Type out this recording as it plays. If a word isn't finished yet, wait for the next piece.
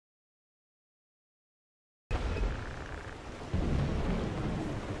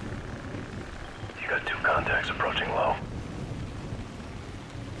Approaching low.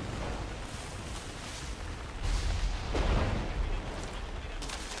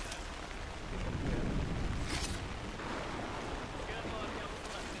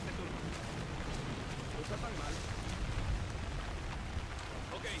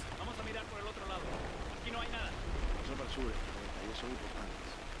 Ok, vamos a mirar por el otro lado. Aquí no hay nada. Paso para el sur, ellos son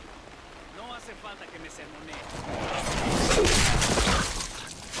importantes. No hace falta que me sermonees.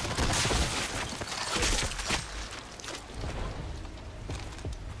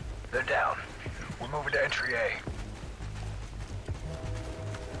 They're down. We're moving to entry A.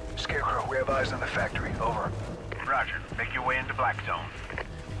 Scarecrow, we have eyes on the factory. Over. Roger. Make your way into Black Zone.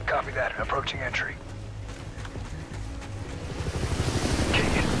 Copy that. Approaching entry.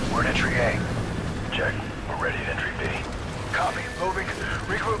 Keegan, we're in entry A. Check. We're ready at entry B. Copy. Moving.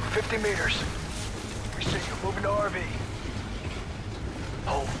 Regroup 50 meters. We see you. Moving to RV.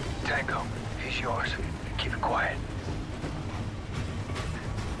 Hold. Tango. He's yours. Keep it quiet.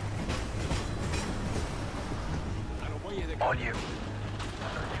 On you.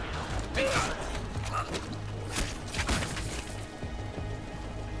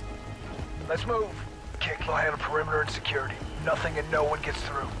 Let's move. Kick will handle perimeter and security. Nothing and no one gets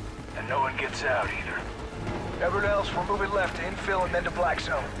through. And no one gets out either. Everyone else, we're moving left to infill and then to Black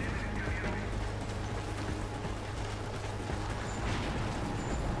Zone.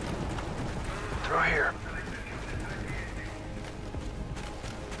 Through here.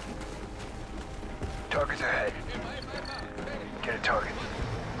 Target's ahead. Get a target.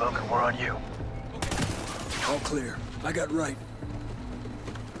 Logan, we're on you. All clear. I got right.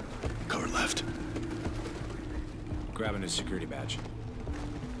 Cover left. Grabbing his security badge.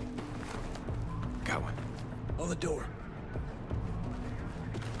 Got one. On the door.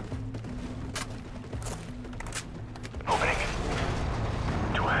 Opening.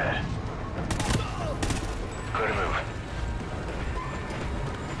 Two ahead. Clear to move.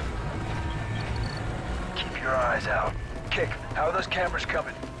 Keep your eyes out. Kick, how are those cameras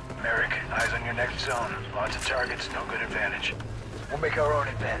coming? Merrick, eyes on your next zone. Lots of targets, no good advantage. We'll make our own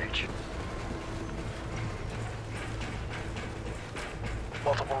advantage.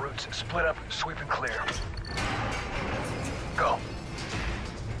 Multiple routes. Split up, sweep and clear. Go.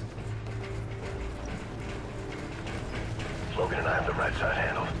 Logan and I have the right side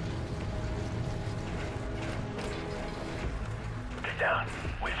handled. Get down.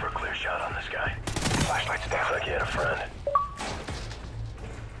 Wait for a clear shot on this guy. Flashlight's down. Looks like you had a friend.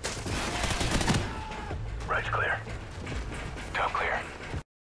 Right's clear. Top clear.